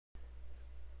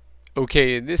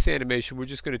Okay, in this animation, we're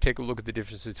just going to take a look at the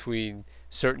difference between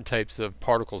certain types of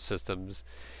particle systems.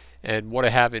 And what I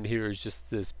have in here is just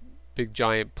this big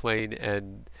giant plane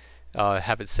and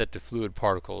have it set to fluid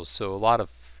particles. So a lot of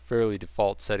fairly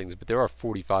default settings, but there are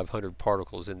 4,500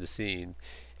 particles in the scene.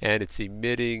 And it's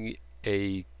emitting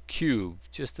a cube,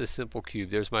 just a simple cube.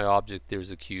 There's my object,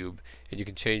 there's a cube. And you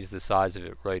can change the size of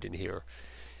it right in here.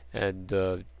 And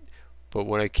but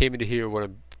when I came into here, what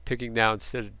I'm picking now,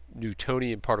 instead of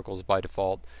Newtonian particles by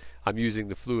default, I'm using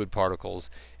the fluid particles,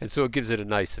 and so it gives it a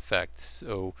nice effect.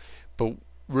 So, but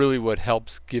really what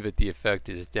helps give it the effect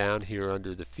is down here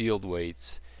under the field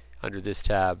weights, under this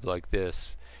tab like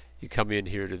this, you come in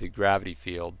here to the gravity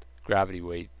field, gravity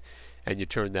weight, and you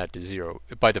turn that to 0.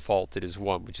 By default it is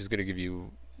 1, which is going to give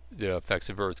you the effects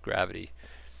of Earth gravity.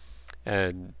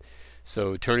 And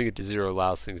so turning it to 0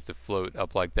 allows things to float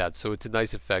up like that. So it's a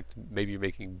nice effect. Maybe you're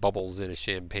making bubbles in a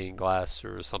champagne glass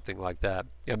or something like that.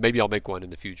 Yeah, maybe I'll make one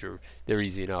in the future. They're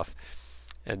easy enough.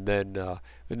 And then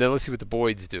let's see what the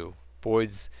Boids do.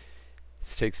 Boids,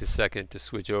 it takes a second to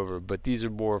switch over, but these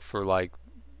are more for like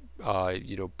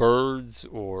birds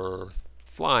or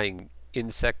flying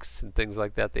insects and things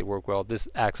like that. They work well. This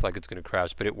acts like it's going to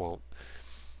crash, but it won't.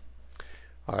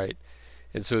 All right,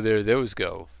 and so there those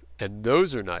go. And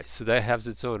those are nice. So that has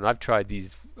its own. I've tried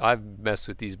these. I've messed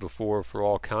with these before for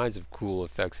all kinds of cool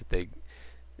effects that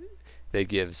they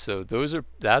give. So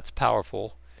that's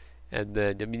powerful. And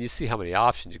then I mean you see how many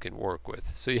options you can work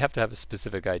with. So you have to have a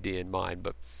specific idea in mind.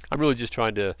 But I'm really just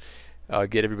trying to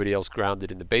get everybody else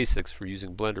grounded in the basics for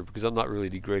using Blender, because I'm not really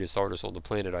the greatest artist on the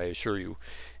planet, I assure you.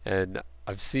 And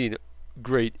I've seen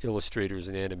great illustrators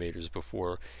and animators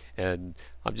before, and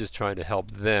I'm just trying to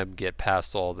help them get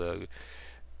past all the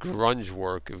grunge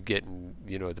work of getting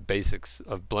the basics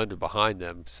of Blender behind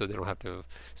them, so they don't have to,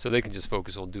 so they can just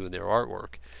focus on doing their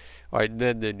artwork. All right, and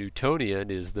then the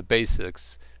Newtonian is the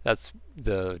basics. That's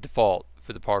the default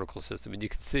for the particle system, and you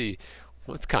can see,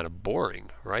 well, it's kind of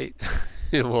boring, right?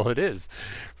 Well, it is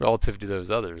relative to those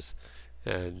others.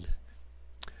 And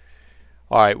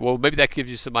all right, well, maybe that gives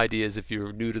you some ideas if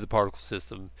you're new to the particle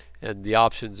system, and the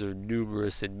options are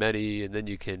numerous and many, and then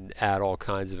you can add all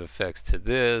kinds of effects to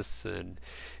this, and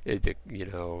the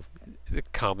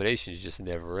combinations just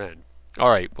never end. All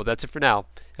right, well, that's it for now,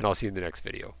 and I'll see you in the next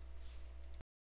video.